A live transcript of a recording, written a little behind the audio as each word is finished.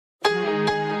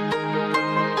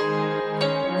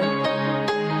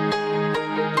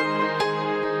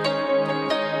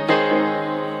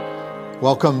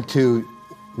Welcome to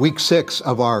week 6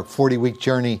 of our 40-week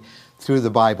journey through the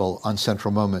Bible on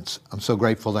Central Moments. I'm so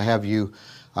grateful to have you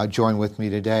join with me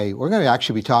today. We're going to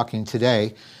actually be talking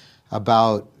today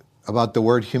about the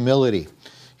word humility.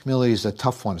 Humility is a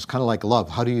tough one. It's kind of like love.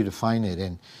 How do you define it?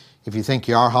 And if you think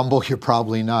you are humble, you're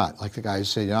probably not. Like the guys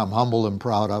say, I'm humble and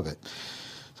proud of it.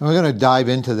 So we're going to dive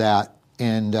into that.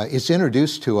 And it's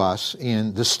introduced to us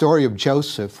in the story of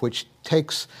Joseph, which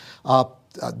takes up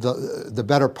the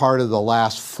better part of the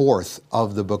last fourth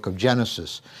of the book of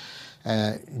Genesis.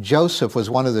 Joseph was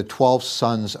one of the 12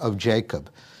 sons of Jacob.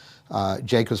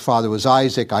 Jacob's father was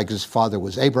Isaac. Isaac's father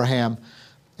was Abraham.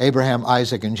 Abraham,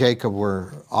 Isaac, and Jacob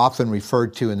were often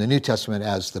referred to in the New Testament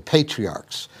as the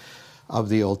patriarchs of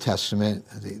the Old Testament,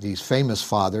 these famous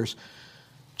fathers.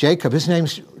 Jacob, his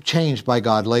name's changed by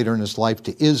God later in his life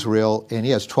to Israel, and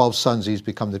he has 12 sons. He's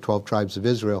become the 12 tribes of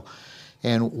Israel.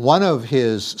 And one of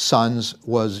his sons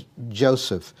was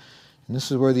Joseph. And this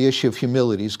is where the issue of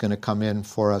humility is going to come in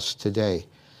for us today.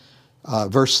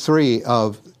 Verse 3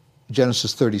 of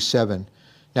Genesis 37.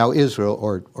 Now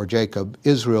Israel, or Jacob,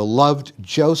 Israel loved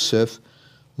Joseph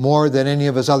more than any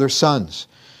of his other sons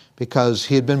because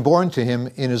he had been born to him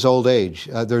in his old age.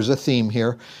 There's a theme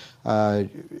here.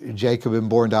 Jacob had been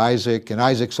born to Isaac in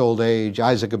Isaac's old age.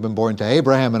 Isaac had been born to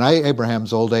Abraham in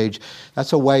Abraham's old age.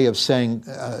 That's a way of saying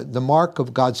the mark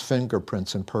of God's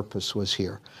fingerprints and purpose was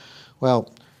here.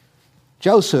 Well,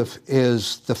 Joseph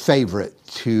is the favorite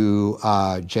to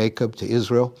Jacob, to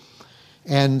Israel.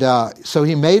 And so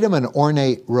he made him an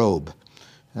ornate robe.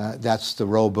 That's the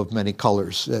robe of many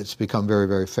colors. It's become very,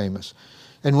 very famous.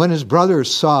 And when his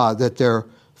brothers saw that their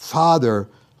father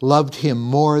loved him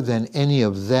more than any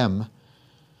of them,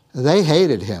 they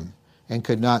hated him and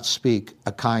could not speak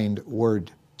a kind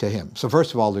word to him. So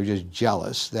first of all, they're just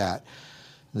jealous that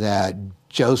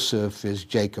Joseph is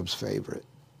Jacob's favorite.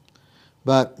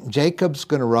 But Jacob's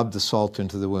going to rub the salt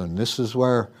into the wound. This is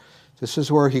where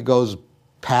he goes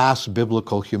past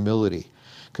biblical humility.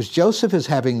 Because Joseph is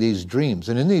having these dreams,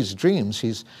 and in these dreams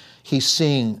he's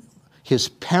seeing his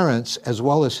parents as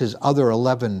well as his other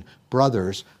 11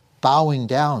 brothers bowing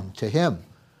down to him.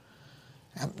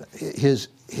 His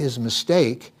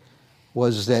mistake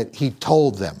was that he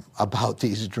told them about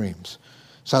these dreams.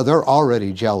 So they're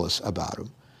already jealous about him.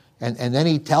 And then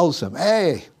he tells them,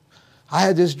 hey, I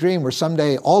had this dream where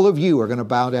someday all of you are going to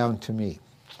bow down to me.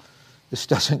 This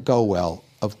doesn't go well,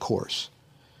 of course.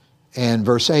 And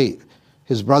verse 8,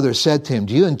 his brother said to him,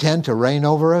 do you intend to reign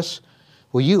over us?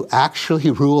 Will you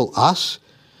actually rule us?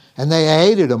 And they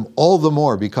hated him all the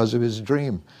more because of his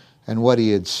dream and what he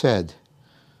had said.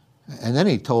 And then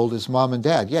he told his mom and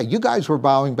dad, yeah, you guys were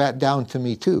bowing back down to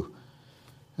me too.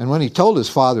 And when he told his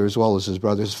father as well as his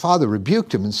brother, his father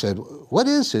rebuked him and said, what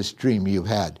is this dream you've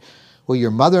had? Will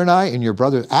your mother and I and your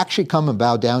brothers actually come and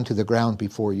bow down to the ground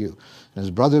before you? And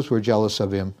his brothers were jealous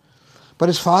of him. But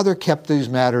his father kept these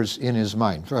matters in his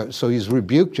mind. So he's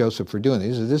rebuked Joseph for doing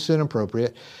this. He said, this is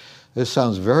inappropriate. This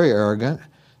sounds very arrogant.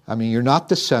 I mean, you're not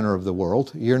the center of the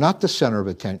world. You're not the center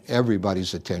of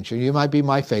everybody's attention. You might be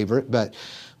my favorite, but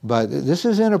this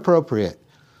is inappropriate.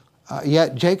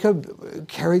 Yet Jacob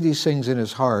carried these things in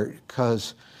his heart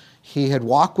because he had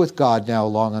walked with God now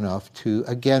long enough to,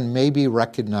 again, maybe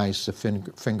recognize the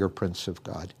fingerprints of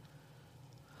God.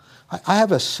 I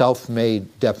have a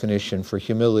self-made definition for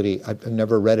humility. I've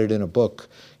never read it in a book.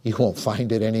 You won't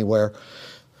find it anywhere.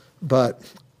 But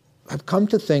I've come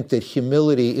to think that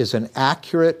humility is an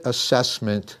accurate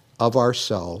assessment of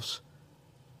ourselves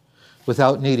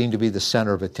without needing to be the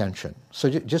center of attention. So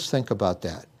just think about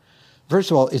that.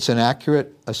 First of all, it's an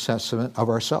accurate assessment of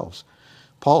ourselves.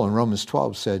 Paul in Romans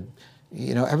 12 said,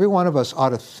 every one of us ought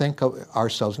to think of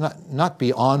ourselves, not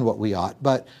beyond what we ought,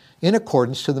 but in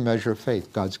accordance to the measure of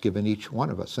faith God's given each one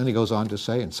of us. And he goes on to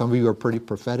say, and some of you are pretty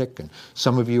prophetic, and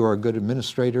some of you are good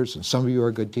administrators, and some of you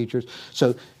are good teachers.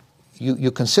 So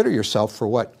you consider yourself for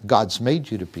what God's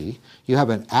made you to be. You have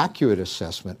an accurate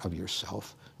assessment of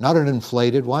yourself, not an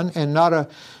inflated one, and not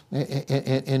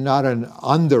an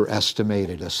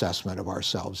underestimated assessment of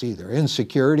ourselves either.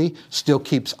 Insecurity still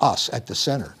keeps us at the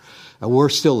center. We're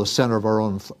still the center of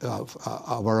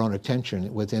our own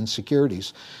attention with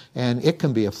insecurities, and it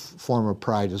can be a form of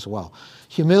pride as well.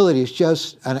 Humility is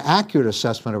just an accurate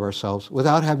assessment of ourselves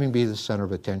without having to be the center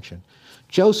of attention.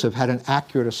 Joseph had an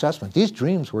accurate assessment. These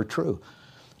dreams were true.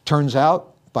 Turns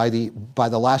out, by the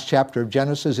last chapter of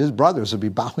Genesis, his brothers would be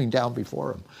bowing down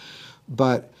before him.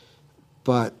 But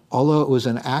although it was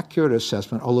an accurate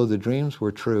assessment, although the dreams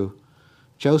were true,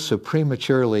 Joseph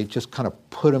prematurely just kind of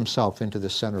put himself into the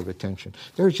center of attention.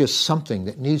 There's just something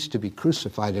that needs to be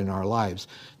crucified in our lives,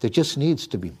 that just needs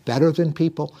to be better than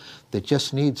people, that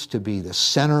just needs to be the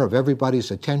center of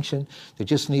everybody's attention, that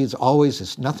just needs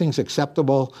always, nothing's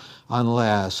acceptable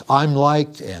unless I'm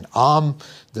liked and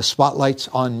the spotlight's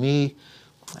on me.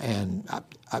 And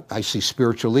I see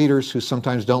spiritual leaders who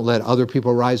sometimes don't let other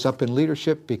people rise up in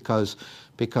leadership because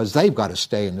they've got to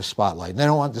stay in the spotlight. And they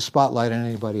don't want the spotlight on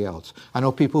anybody else. I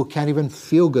know people who can't even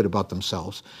feel good about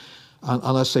themselves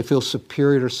unless they feel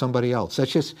superior to somebody else.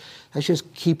 That's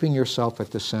just keeping yourself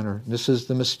at the center. This is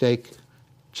the mistake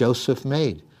Joseph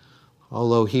made.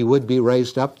 Although he would be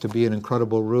raised up to be an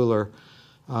incredible ruler,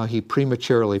 he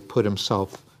prematurely put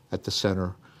himself at the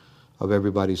center of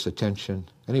everybody's attention.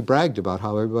 And he bragged about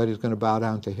how everybody's going to bow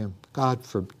down to him. God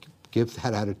forgive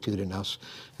that attitude in us.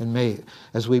 And may,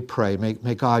 as we pray,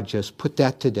 may God just put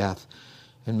that to death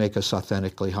and make us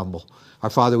authentically humble.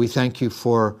 Our Father, we thank you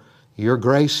for your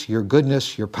grace, your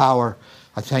goodness, your power.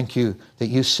 I thank you that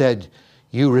you said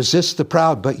you resist the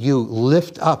proud, but you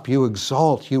lift up, you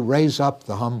exalt, you raise up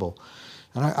the humble.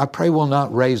 And I pray we'll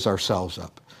not raise ourselves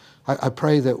up. I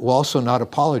pray that we'll also not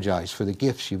apologize for the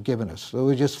gifts you've given us. So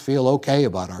we just feel okay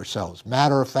about ourselves.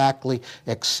 Matter-of-factly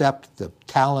accept the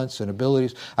talents and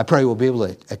abilities. I pray we'll be able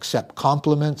to accept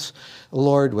compliments,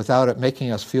 Lord, without it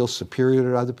making us feel superior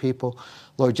to other people.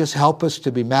 Lord, just help us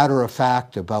to be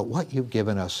matter-of-fact about what you've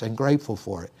given us and grateful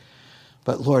for it.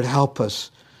 But Lord, help us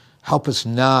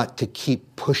not to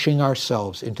keep pushing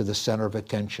ourselves into the center of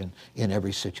attention in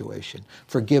every situation.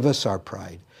 Forgive us our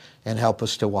pride. And help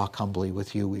us to walk humbly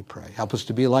with you, we pray. Help us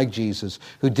to be like Jesus,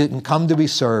 who didn't come to be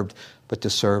served, but to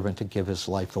serve and to give his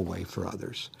life away for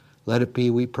others. Let it be,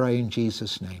 we pray, in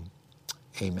Jesus' name.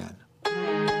 Amen.